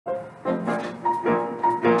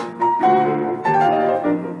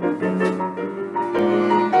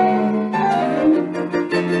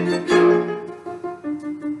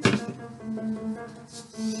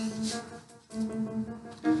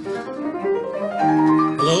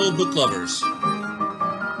book lovers.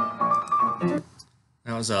 That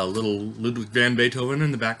was a little Ludwig van Beethoven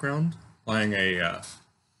in the background, playing a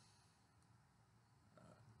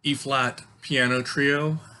E-flat piano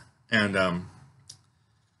trio, and I'm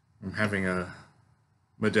having a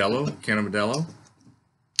can of Modelo.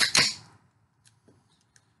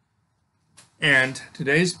 And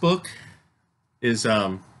today's book is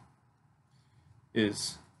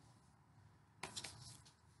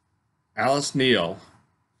Alice Neel,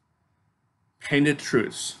 Painted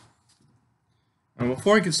Truths. And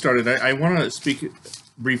before I get started, I want to speak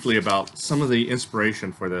briefly about some of the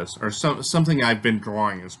inspiration for this, or something I've been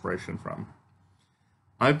drawing inspiration from.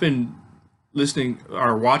 I've been listening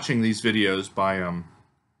or watching these videos by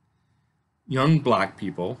young black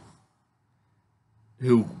people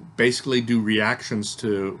who basically do reactions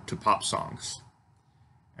to pop songs.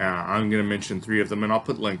 I'm going to mention 3 of them, and I'll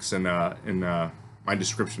put links in my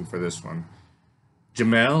description for this one.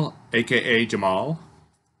 Jamel, aka Jamal,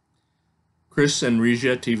 Chris and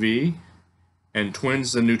Regia TV, and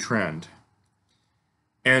Twins the New Trend.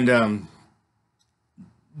 And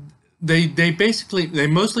they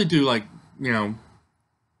mostly do, like, you know,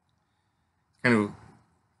 kind of,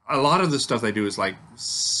 a lot of the stuff they do is like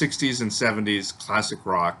 60s and 70s classic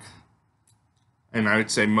rock, and I would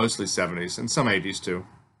say mostly 70s and some 80s too,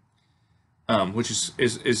 which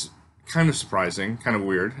is kind of surprising, kind of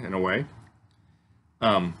weird in a way.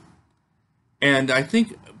 And I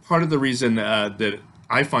think part of the reason that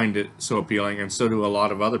I find it so appealing, and so do a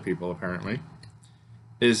lot of other people apparently,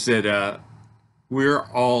 is that we're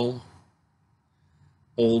all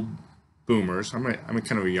old boomers. I'm a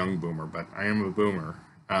kind of a young boomer, but I am a boomer.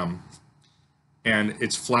 And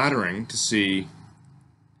it's flattering to see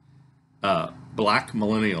black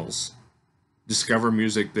millennials discover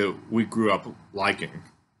music that we grew up liking.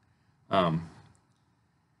 And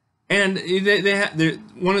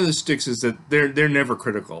one of the sticks is that they're never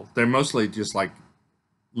critical. They're mostly just like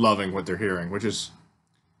loving what they're hearing, which is,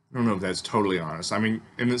 I don't know if that's totally honest. I mean,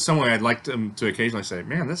 in some way, I'd like them to occasionally say,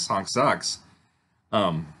 "Man, this song sucks,"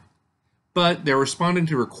 but they're responding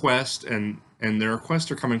to requests, and their requests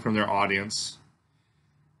are coming from their audience,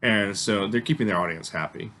 and so they're keeping their audience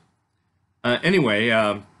happy. Anyway,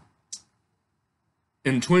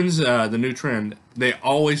 in Twins, the New Trend, they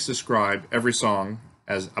always describe every song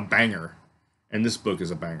as a banger, and this book is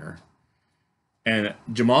a banger. And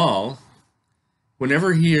Jamal,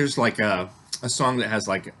 whenever he hears like a song that has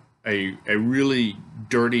like a really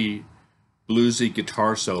dirty bluesy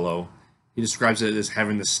guitar solo, he describes it as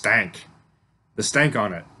having the stank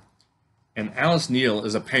on it. And Alice Neel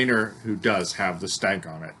is a painter who does have the stank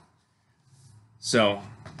on it. So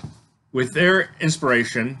with their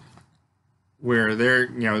inspiration, where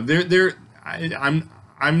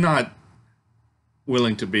I'm not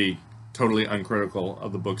willing to be totally uncritical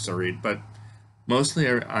of the books I read, but mostly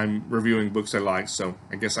I'm reviewing books I like, so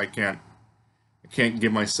I guess I can't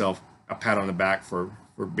give myself a pat on the back for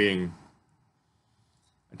being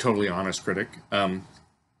a totally honest critic.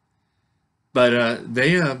 But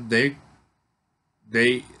they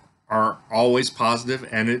are always positive,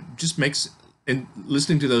 and it just makes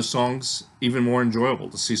listening to those songs even more enjoyable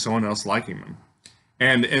to see someone else liking them.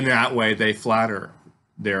 And in that way, they flatter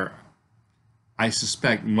their, I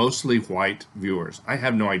suspect, mostly white viewers. I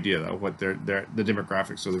have no idea, though, what the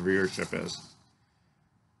demographics of the viewership is.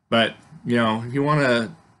 But, you know, if you want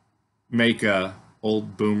to make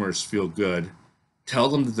old boomers feel good, tell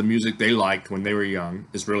them that the music they liked when they were young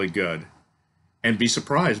is really good, and be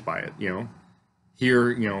surprised by it. You know, hear,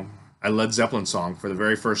 you know, a Led Zeppelin song for the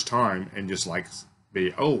very first time and just like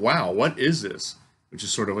be, "Oh wow, what is this?" Which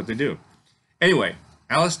is sort of what they do. Anyway,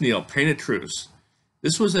 Alice Neel, Painted Truths.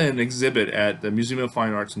 This was an exhibit at the Museum of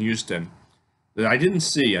Fine Arts in Houston that I didn't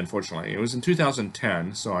see, unfortunately. It was in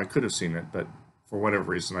 2010, so I could have seen it, but for whatever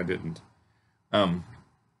reason I didn't. I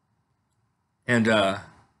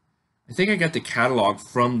think I got the catalog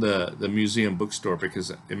from the museum bookstore because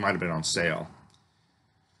it might have been on sale.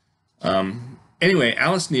 Anyway,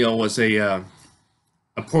 Alice Neel was a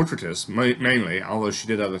portraitist, mainly, although she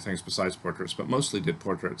did other things besides portraits, but mostly did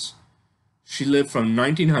portraits. She lived from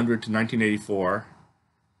 1900 to 1984.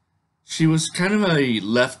 She was kind of a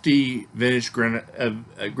lefty vintage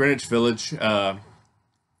Greenwich Village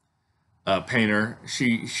painter.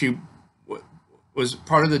 She was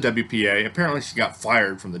part of the WPA. Apparently she got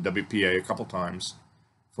fired from the WPA a couple times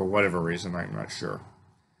for whatever reason, I'm not sure.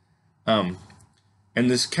 And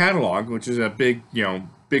this catalog, which is a big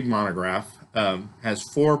monograph, has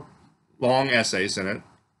 4 long essays in it. I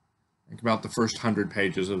think about the first 100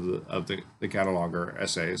 pages of the catalog are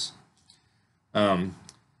essays.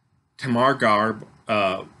 Tamar Garb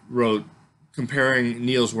wrote comparing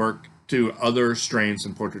Neel's work to other strains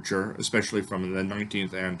in portraiture, especially from the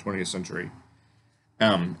 19th and 20th century.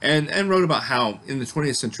 And wrote about how in the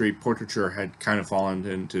 20th century portraiture had kind of fallen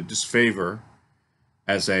into disfavor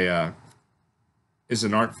as a as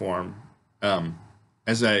an art form,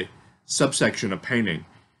 as a subsection of painting.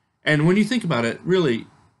 And when you think about it, really,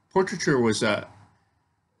 portraiture was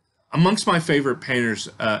amongst my favorite painters.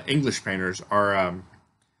 English painters are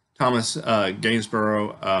Thomas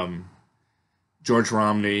Gainsborough, George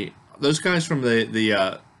Romney, those guys from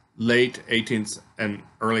the late 18th and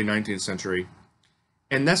early 19th century.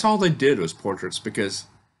 And that's all they did was portraits, because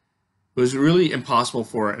it was really impossible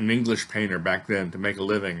for an English painter back then to make a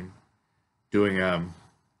living doing,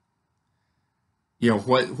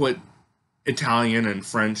 what Italian and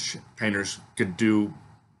French painters could do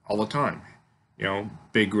all the time.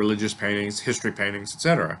 Big religious paintings, history paintings,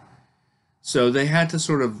 etc. So they had to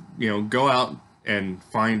sort of, go out and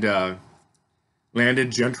find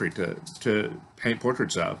landed gentry to paint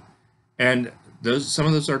portraits of, and some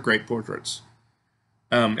of those are great portraits.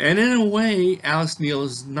 And in a way, Alice Neel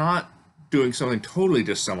is not doing something totally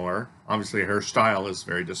dissimilar. Obviously, her style is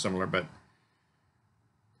very dissimilar,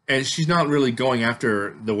 and she's not really going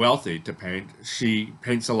after the wealthy to paint. She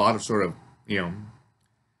paints a lot of sort of,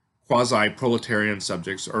 quasi-proletarian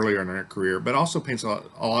subjects earlier in her career, but also paints a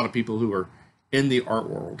lot of people who are in the art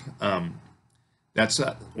world. That's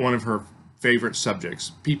one of her favorite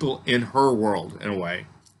subjects, people in her world, in a way.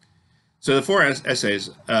 So the four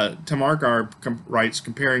essays, Tamar Garb writes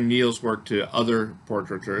comparing Neel's work to other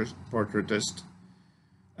portraitists.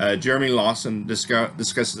 Jeremy Lawson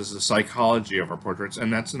discusses the psychology of her portraits,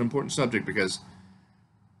 and that's an important subject because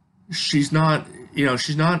she's not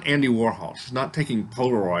Andy Warhol. She's not taking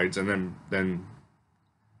Polaroids and then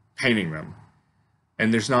painting them,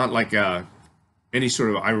 and there's not like any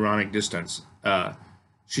sort of ironic distance.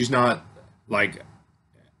 She's not like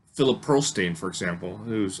Philip Pearlstein, for example,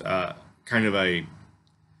 who's kind of a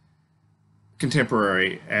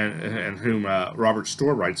contemporary and whom Robert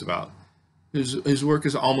Storr writes about. His work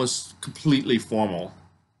is almost completely formal.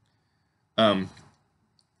 Her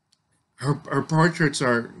portraits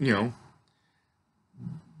are,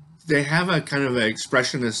 they have a kind of an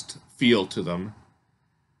expressionist feel to them.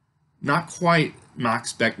 Not quite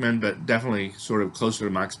Max Beckmann, but definitely sort of closer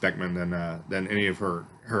to Max Beckmann than any of her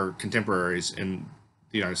contemporaries in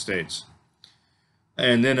the United States.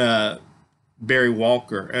 And then Barry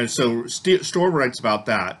Walker, and so Storr writes about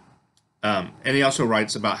that, and he also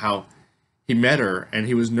writes about how he met her and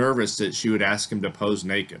he was nervous that she would ask him to pose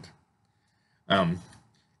naked. And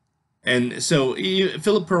so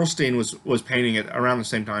Philip Pearlstein was painting it around the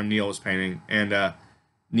same time Neel was painting, and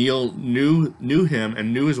Neel knew him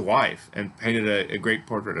and knew his wife and painted a great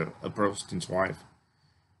portrait of Pearlstein's wife.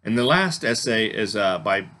 And the last essay is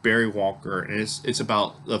by Barry Walker, and it's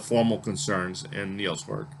about the formal concerns in Neel's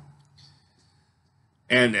work.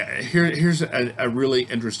 And here's a really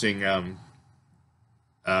interesting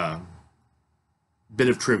bit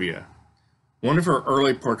of trivia. One of her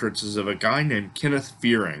early portraits is of a guy named Kenneth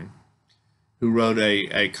Fearing, who wrote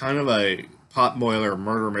a kind of a potboiler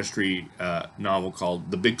murder mystery novel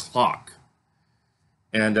called The Big Clock.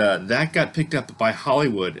 And that got picked up by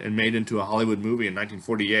Hollywood and made into a Hollywood movie in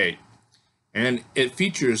 1948. And it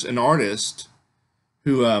features an artist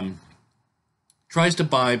who tries to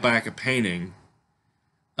buy back a painting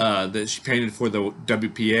that she painted for the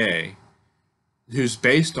WPA, who's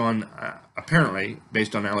apparently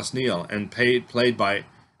based on Alice Neel, and played by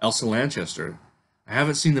Elsa Lanchester. I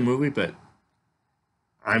haven't seen the movie, but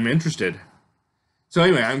I'm interested. So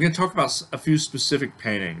anyway, I'm going to talk about a few specific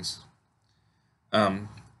paintings.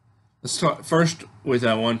 Let's talk first with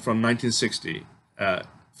one from 1960,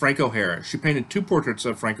 Frank O'Hara. She painted two portraits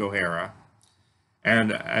of Frank O'Hara,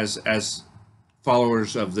 and as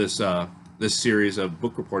followers of this series of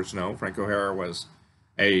book reports know, Frank O'Hara was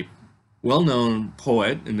a well-known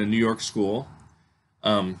poet in the New York school,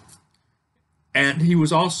 and he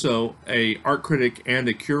was also an art critic and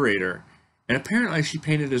a curator. And apparently, she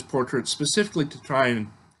painted his portrait specifically to try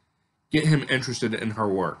and get him interested in her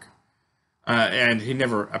work. And he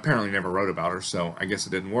apparently never wrote about her, so I guess it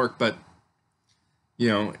didn't work. But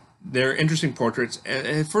they're interesting portraits. And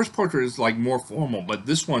his first portrait is like more formal, but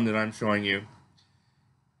this one that I'm showing you,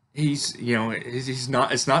 he's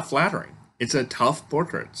not. It's not flattering. It's a tough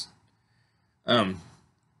portrait. Then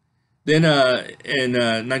in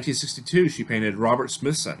 1962, she painted Robert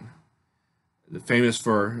Smithson, famous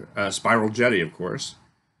for Spiral Jetty, of course.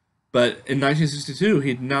 But in 1962,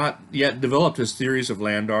 he'd not yet developed his theories of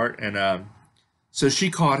land art, and so she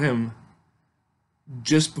caught him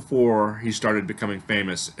just before he started becoming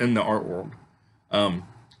famous in the art world.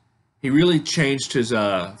 he really changed his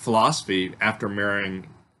philosophy after marrying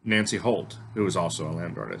Nancy Holt, who was also a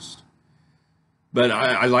land artist. But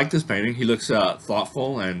I like this painting. He looks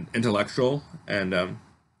thoughtful and intellectual. And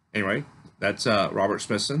anyway, that's Robert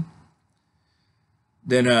Smithson.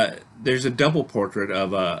 Then there's a double portrait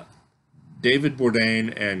of David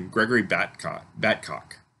Bourdain and Gregory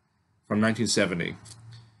Batcock from 1970.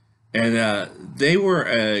 And they were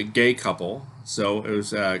a gay couple, so it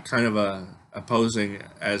was kind of a posing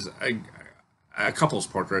as a couple's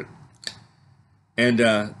portrait. And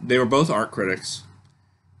they were both art critics.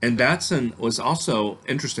 And Batson was also,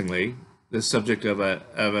 interestingly, the subject of an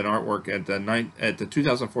artwork at the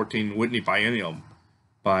 2014 Whitney Biennial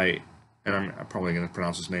by, and I'm probably going to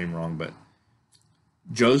pronounce his name wrong, but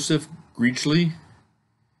Joseph Greechley.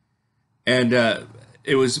 And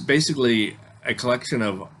it was basically a collection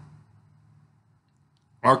of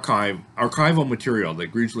archival material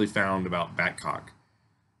that Greechley found about Batcock.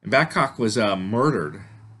 And Batcock was murdered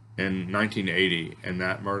in 1980, and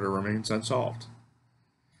that murder remains unsolved.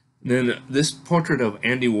 And then this portrait of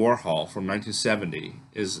Andy Warhol from 1970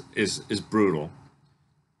 is brutal.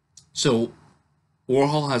 So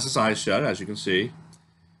Warhol has his eyes shut, as you can see,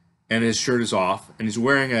 and his shirt is off, and he's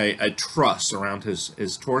wearing a truss around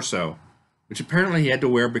his torso, which apparently he had to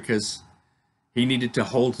wear because he needed to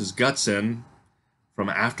hold his guts in from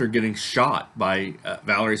after getting shot by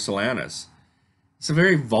Valerie Solanas. It's a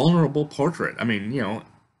very vulnerable portrait. I mean, you know,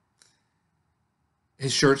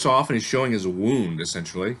 his shirt's off and he's showing his wound,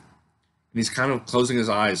 essentially. And he's kind of closing his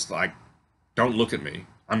eyes like, don't look at me.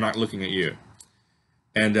 I'm not looking at you.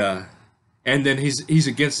 And then he's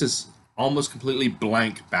against this almost completely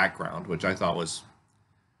blank background, which I thought was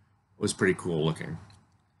pretty cool looking.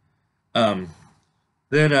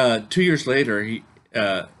 Then 2 years later,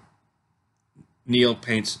 Neel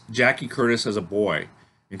paints Jackie Curtis as a boy.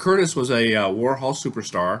 And Curtis was a Warhol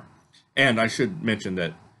superstar. And I should mention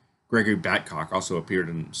that Gregory Batcock also appeared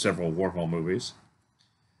in several Warhol movies.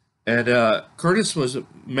 And Curtis was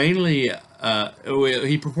mainly,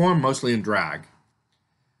 he performed mostly in drag.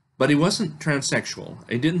 But he wasn't transsexual.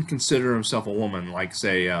 He didn't consider himself a woman like,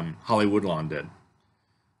 say, Holly Woodlawn did.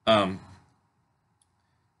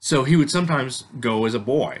 So he would sometimes go as a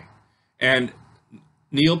boy. And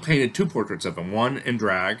Neel painted two portraits of him, one in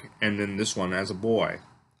drag and then this one as a boy.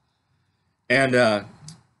 And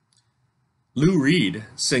Lou Reed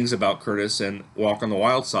sings about Curtis in Walk on the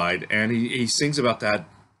Wild Side, and he sings about that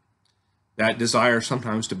desire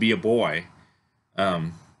sometimes to be a boy.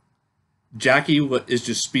 Jackie is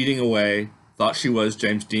just speeding away, thought she was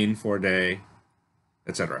James Dean for a day,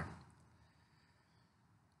 etc.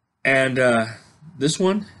 And this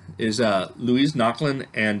one is Louise Nochlin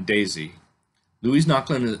and Daisy. Louise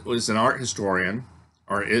Nochlin was an art historian,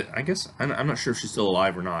 or I guess, I'm not sure if she's still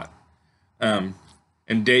alive or not.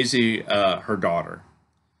 And Daisy, her daughter.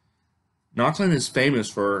 Nochlin is famous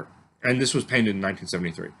for, and this was painted in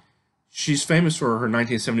 1973. She's famous for her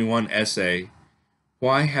 1971 essay,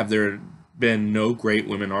 "Why Have There Been No Great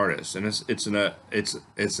Women Artists?" And it's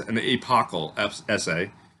an epochal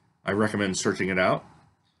essay. I recommend searching it out.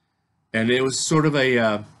 And it was sort of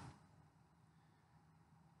a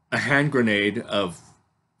hand grenade of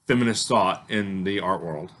feminist thought in the art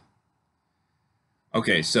world.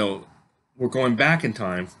 Okay, so we're going back in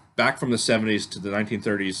time, back from the 70s to the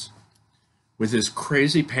 1930s, with this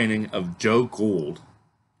crazy painting of Joe Gould.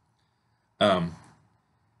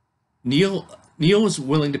 Neel was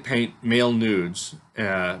willing to paint male nudes,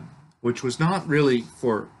 which was not really,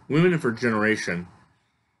 for women of her generation,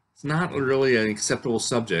 it's not really an acceptable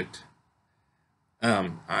subject.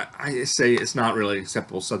 I say it's not really an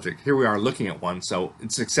acceptable subject. Here we are looking at one, so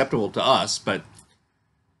it's acceptable to us, but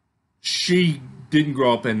she didn't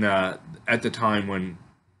grow up in at the time when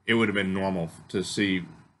it would have been normal to see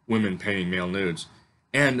women painting male nudes.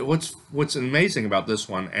 And what's amazing about this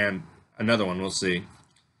one, and another one we'll see,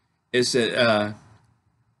 is that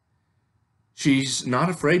she's not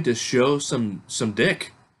afraid to show some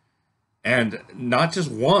dick. And not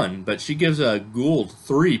just one, but she gives Gould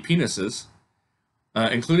 3 penises,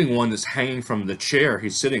 including one that's hanging from the chair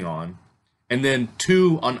he's sitting on, and then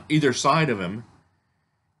 2 on either side of him.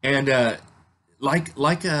 And like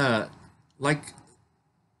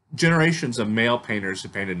generations of male painters who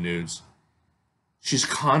painted nudes, she's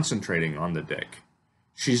concentrating on the dick.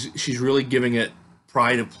 She's really giving it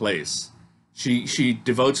pride of place. She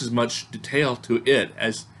devotes as much detail to it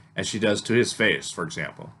as she does to his face, for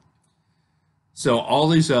example. So all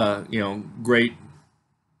these great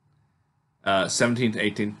 17th,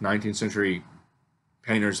 18th, 19th century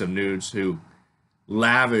painters of nudes who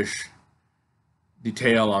lavish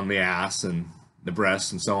detail on the ass and the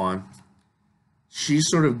breasts and so on, she's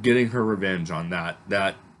sort of getting her revenge on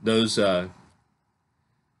those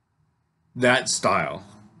that style,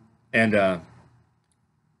 and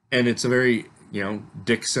and it's a very,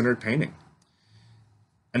 Dick-centered painting.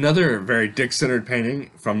 Another very Dick-centered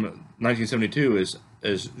painting from 1972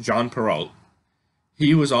 is Jean Perrault.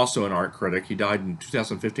 He was also an art critic. He died in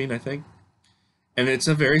 2015, I think. And it's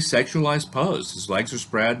a very sexualized pose. His legs are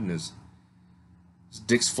spread and his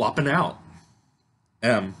dick's flopping out.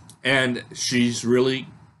 And she's really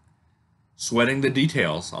sweating the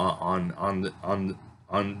details on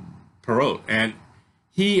Perrault. And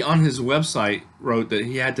he on his website wrote that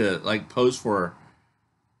he had to like pose for her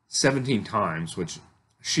 17 times, which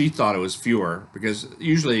she thought it was fewer because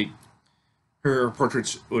usually her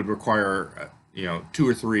portraits would require 2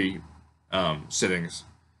 or 3 sittings.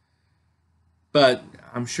 But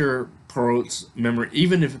I'm sure Perrault's memory,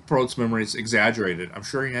 even if Perrault's memory is exaggerated, I'm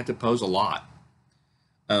sure he had to pose a lot.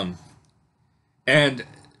 Um, and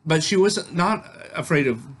but she was not afraid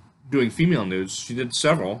of doing female nudes. She did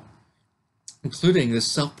several, including this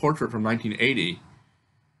self-portrait from 1980.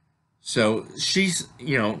 So she's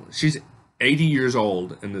 80 years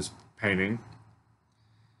old in this painting.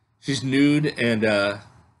 She's nude, and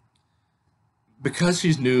because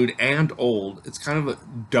she's nude and old, it's kind of a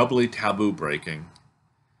doubly taboo breaking.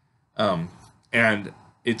 And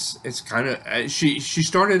it's kind of she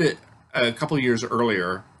started it a couple of years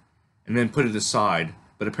earlier, and then put it aside.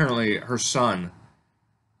 But apparently, her son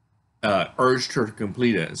urged her to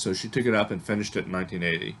complete it, so she took it up and finished it in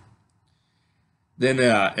 1980. Then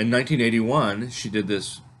in 1981, she did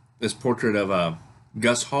this portrait of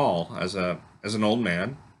Gus Hall as an old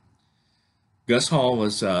man. Gus Hall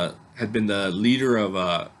had been the leader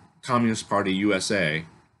of Communist Party USA,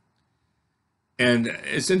 and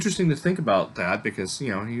it's interesting to think about that because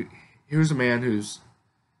here's a man whose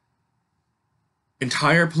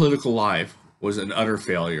entire political life was an utter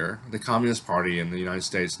failure. The Communist Party in the United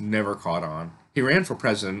States never caught on. He ran for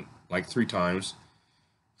president like 3 times,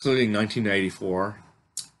 including 1984,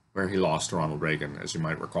 where he lost to Ronald Reagan, as you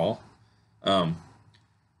might recall. And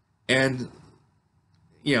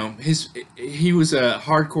he was a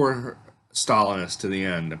hardcore Stalinist to the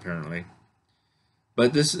end, apparently.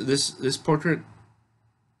 But this portrait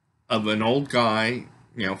of an old guy,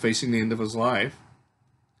 facing the end of his life,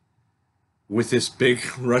 with this big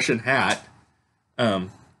Russian hat,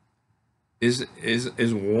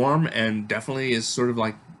 is warm and definitely is sort of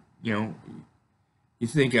like, you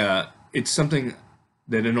think it's something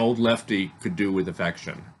that an old lefty could do with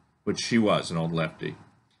affection, which she was an old lefty.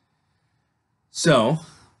 So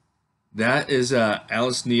that is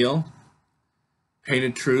Alice Neel,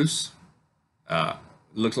 Painted Truce.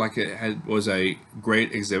 Looked like it was a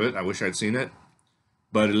great exhibit. I wish I'd seen it,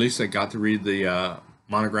 but at least I got to read the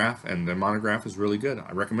monograph, and the monograph is really good.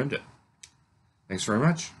 I recommend it. Thanks very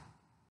much.